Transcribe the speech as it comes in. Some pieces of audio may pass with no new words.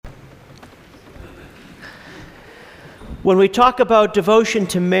When we talk about devotion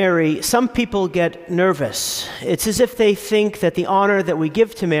to Mary, some people get nervous. It's as if they think that the honor that we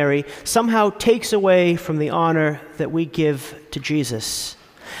give to Mary somehow takes away from the honor that we give to Jesus.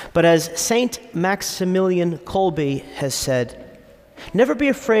 But as Saint Maximilian Kolbe has said, never be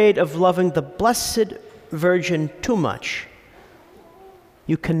afraid of loving the Blessed Virgin too much.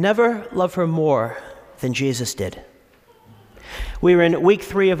 You can never love her more than Jesus did. We're in week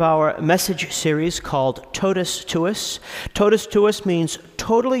 3 of our message series called Totus, Tuus. Totus, Tuus means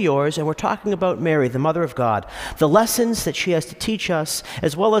totally yours, and we're talking about Mary, the Mother of God, the lessons that she has to teach us,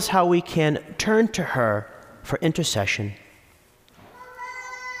 as well as how we can turn to her for intercession.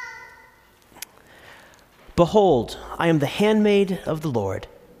 Behold, I am the handmaid of the Lord.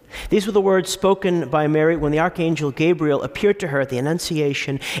 These were the words spoken by Mary when the Archangel Gabriel appeared to her at the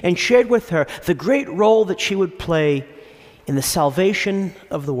Annunciation and shared with her the great role that she would play in the salvation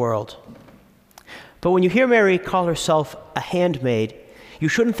of the world. But when you hear Mary call herself a handmaid, you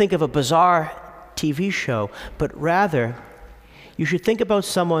shouldn't think of a bizarre TV show, but rather you should think about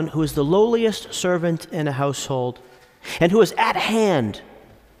someone who is the lowliest servant in a household and who is at hand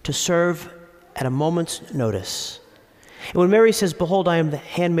to serve at a moment's notice. And when Mary says, behold, I am the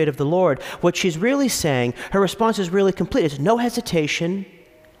handmaid of the Lord, what she's really saying, her response is really complete. It's no hesitation,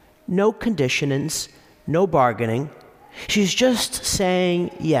 no conditionings, no bargaining. She's just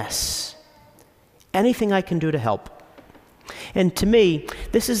saying yes. Anything I can do to help. And to me,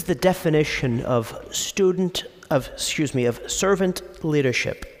 this is the definition of servant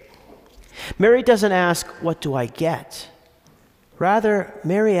leadership. Mary doesn't ask, what do I get? Rather,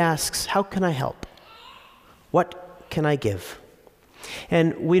 Mary asks, how can I help? What can I give?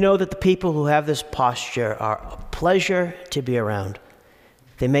 And we know that the people who have this posture are a pleasure to be around.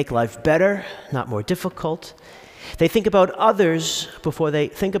 They make life better, not more difficult. They think about others before they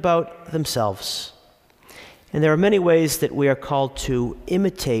think about themselves. And there are many ways that we are called to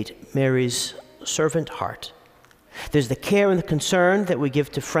imitate Mary's servant heart. There's the care and the concern that we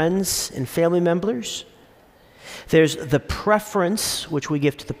give to friends and family members. There's the preference which we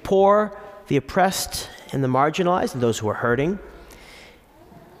give to the poor, the oppressed, and the marginalized, and those who are hurting,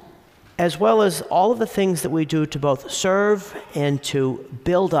 as well as all of the things that we do to both serve and to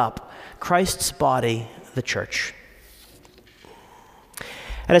build up Christ's body, the church.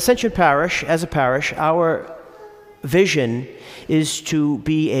 At Ascension Parish, as a parish, our vision is to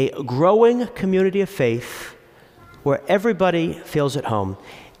be a growing community of faith where everybody feels at home.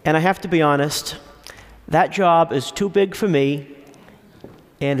 And I have to be honest, that job is too big for me,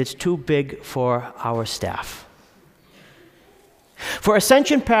 and it's too big for our staff. For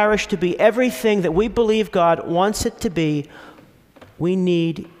Ascension Parish to be everything that we believe God wants it to be, we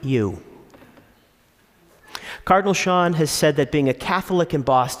need you. Cardinal Sean has said that being a Catholic in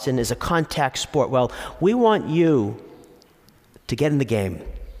Boston is a contact sport. Well, we want you to get in the game.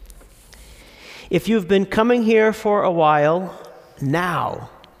 If you've been coming here for a while,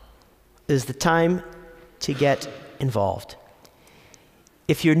 now is the time to get involved.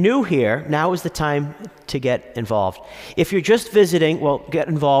 If you're new here, now is the time to get involved. If you're just visiting, well, get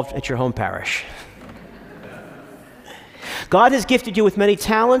involved at your home parish. God has gifted you with many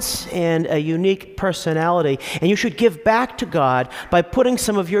talents and a unique personality, and you should give back to God by putting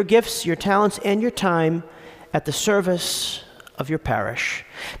some of your gifts, your talents, and your time at the service of your parish.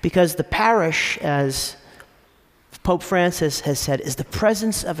 Because the parish, as Pope Francis has said, is the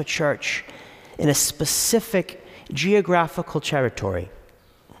presence of a church in a specific geographical territory.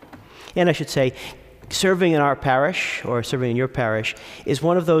 And I should say, serving in our parish, or serving in your parish, is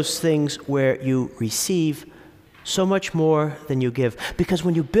one of those things where you receive so much more than you give. Because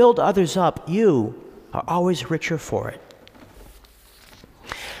when you build others up, you are always richer for it.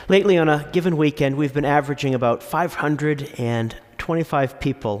 Lately, on a given weekend, we've been averaging about 525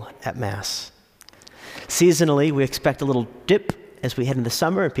 people at Mass. Seasonally, we expect a little dip as we head into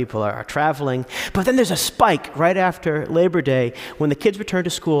summer and people are traveling. But then there's a spike right after Labor Day when the kids return to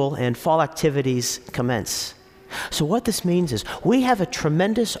school and fall activities commence. So what this means is we have a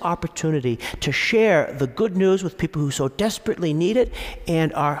tremendous opportunity to share the good news with people who so desperately need it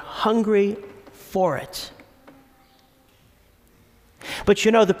and are hungry for it. But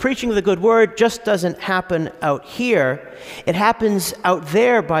you know, the preaching of the good word just doesn't happen out here. It happens out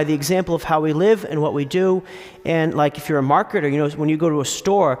there by the example of how we live and what we do. And like if you're a marketer, you know, when you go to a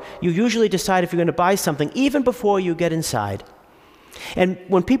store, you usually decide if you're going to buy something even before you get inside. And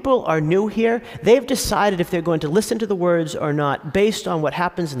when people are new here, they've decided if they're going to listen to the words or not based on what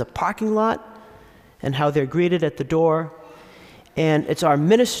happens in the parking lot and how they're greeted at the door. And it's our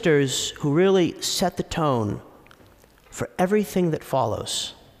ministers who really set the tone for everything that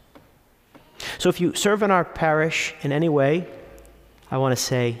follows. So if you serve in our parish in any way, I want to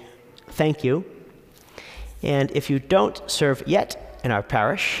say thank you. And if you don't serve yet in our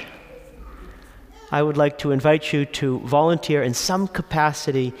parish, I would like to invite you to volunteer in some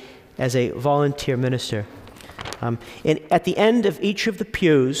capacity as a volunteer minister. And at the end of each of the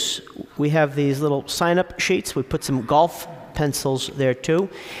pews, we have these little sign-up sheets. We put some golf pencils there too.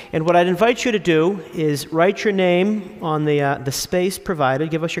 And what I'd invite you to do is write your name on the space provided,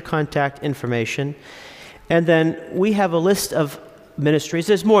 give us your contact information, and then we have a list of ministries.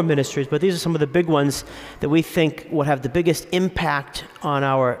 There's more ministries, but these are some of the big ones that we think would have the biggest impact on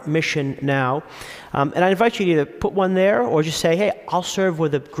our mission now. And I invite you to either put one there or just say, hey, I'll serve where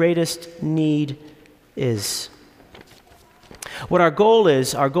the greatest need is. What our goal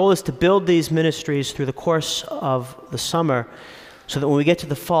is to build these ministries through the course of the summer so that when we get to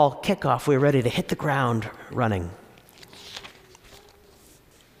the fall kickoff, we're ready to hit the ground running.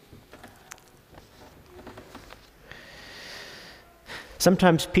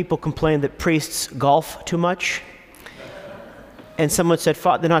 Sometimes people complain that priests golf too much. And someone said,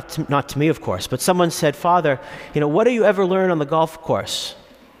 Father, not to me, of course, but someone said, Father, what do you ever learn on the golf course?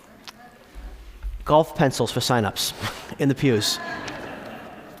 Golf pencils for sign-ups in the pews.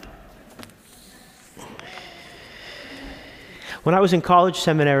 When I was in college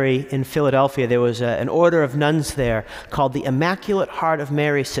seminary in Philadelphia, there was an order of nuns there called the Immaculate Heart of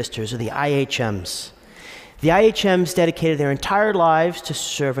Mary Sisters, or the IHMs. The IHMs dedicated their entire lives to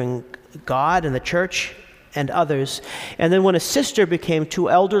serving God and the church and others. And then when a sister became too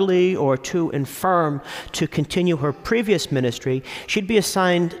elderly or too infirm to continue her previous ministry, she'd be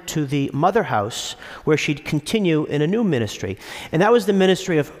assigned to the mother house where she'd continue in a new ministry. And that was the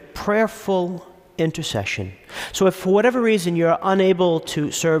ministry of prayerful intercession. So if for whatever reason you're unable to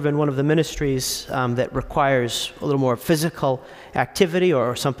serve in one of the ministries that requires a little more physical activity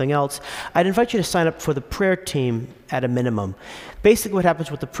or something else, I'd invite you to sign up for the prayer team at a minimum. Basically what happens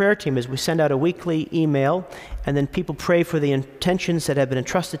with the prayer team is we send out a weekly email, and then people pray for the intentions that have been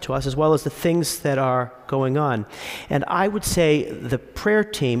entrusted to us as well as the things that are going on. And I would say the prayer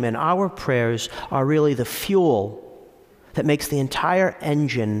team and our prayers are really the fuel that makes the entire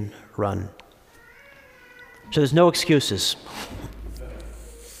engine run. So there's no excuses.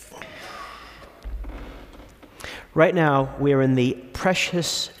 Right now, we are in the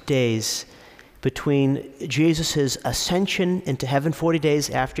precious days between Jesus' ascension into heaven 40 days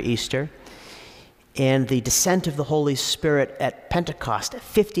after Easter and the descent of the Holy Spirit at Pentecost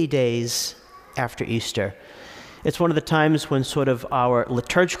 50 days after Easter. It's one of the times when sort of our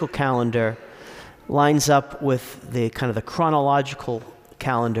liturgical calendar lines up with the kind of the chronological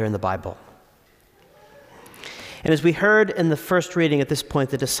calendar in the Bible. And as we heard in the first reading at this point,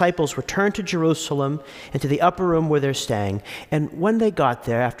 the disciples returned to Jerusalem and to the upper room where they're staying. And when they got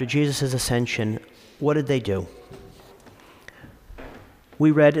there after Jesus' ascension, what did they do? We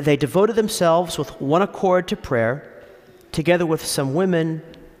read, they devoted themselves with one accord to prayer, together with some women,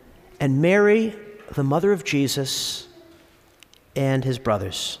 and Mary, the mother of Jesus, and his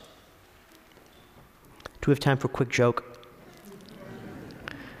brothers. Do we have time for a quick joke?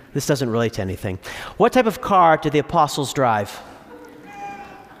 This doesn't relate to anything. What type of car did the apostles drive?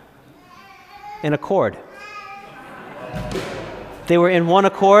 An Accord. They were in one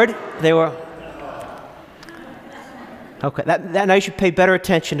accord. They were... Okay, now you should pay better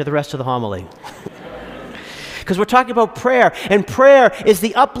attention to the rest of the homily. Because we're talking about prayer, and prayer is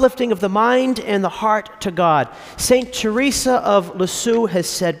the uplifting of the mind and the heart to God. St. Teresa of Lisieux has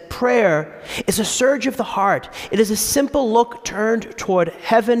said, prayer is a surge of the heart. It is a simple look turned toward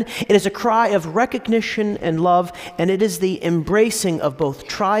heaven. It is a cry of recognition and love, and it is the embracing of both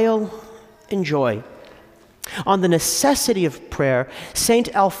trial and joy. On the necessity of prayer,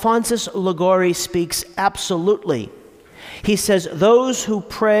 St. Alphonsus Liguori speaks absolutely. He says, those who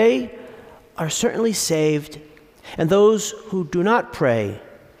pray are certainly saved, and those who do not pray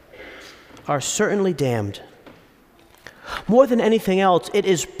are certainly damned. More than anything else, it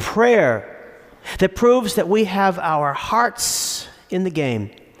is prayer that proves that we have our hearts in the game.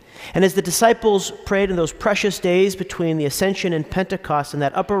 And as the disciples prayed in those precious days between the Ascension and Pentecost in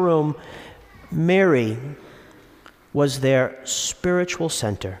that upper room, Mary was their spiritual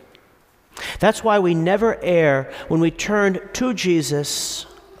center. That's why we never err when we turn to Jesus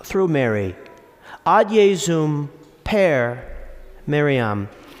through Mary. Ad Jesum per Mariam.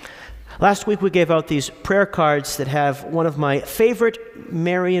 Last week we gave out these prayer cards that have one of my favorite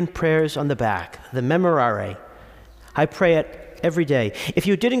Marian prayers on the back, the Memorare. I pray it every day. If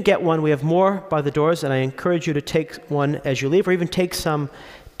you didn't get one, we have more by the doors, and I encourage you to take one as you leave, or even take some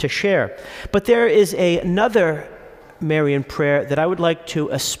to share. But there is another Marian prayer that I would like to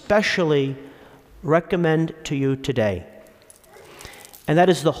especially recommend to you today, and that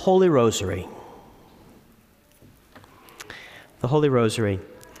is the Holy Rosary. The Holy Rosary.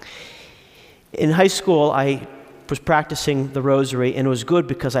 In high school, I was practicing the Rosary, and it was good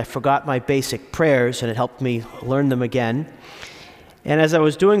because I forgot my basic prayers, and it helped me learn them again. And as I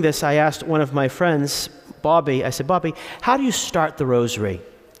was doing this, I asked one of my friends, Bobby, I said, Bobby, how do you start the Rosary?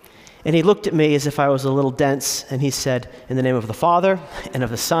 And he looked at me as if I was a little dense, and he said, in the name of the Father, and of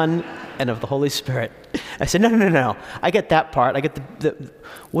the Son, and of the Holy Spirit. I said, no. I get that part. I get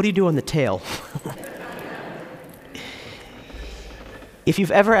what do you do on the tail? If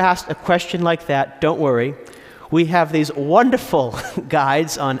you've ever asked a question like that, don't worry. We have these wonderful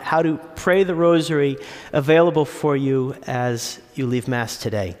guides on how to pray the Rosary available for you as you leave Mass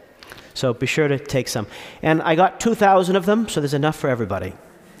today. So be sure to take some. And I got 2,000 of them, so there's enough for everybody.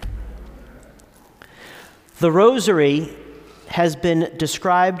 The Rosary has been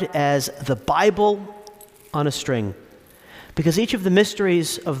described as the Bible on a string, because each of the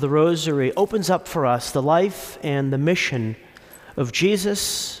mysteries of the Rosary opens up for us the life and the mission of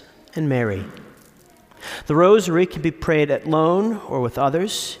Jesus and Mary. The Rosary can be prayed alone or with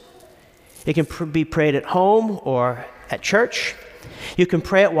others. It can be prayed at home or at church. You can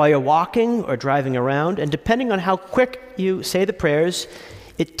pray it while you're walking or driving around, and depending on how quick you say the prayers,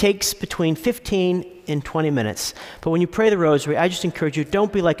 it takes between 15 and 20 minutes. But when you pray the Rosary, I just encourage you,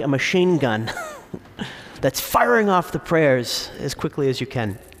 don't be like a machine gun that's firing off the prayers as quickly as you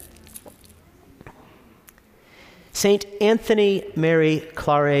can. Saint Anthony Mary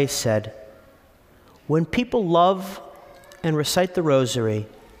Claret said, "When people love and recite the Rosary,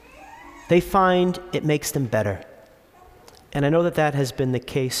 they find it makes them better." And I know that that has been the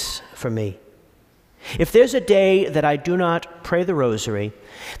case for me. If there's a day that I do not pray the Rosary,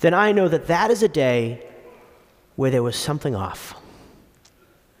 then I know that that is a day where there was something off.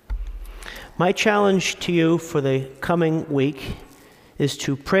 My challenge to you for the coming week is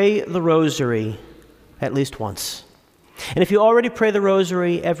to pray the Rosary at least once. And if you already pray the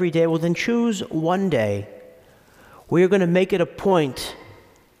Rosary every day, well, then choose one day where you're going to make it a point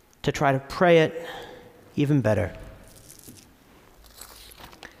to try to pray it even better.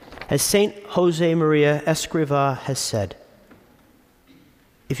 As Saint Jose Maria Escrivá has said,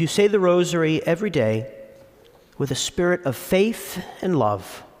 if you say the Rosary every day with a spirit of faith and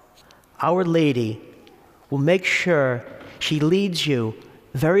love, Our Lady will make sure she leads you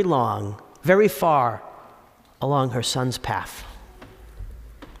very long, very far along her Son's path.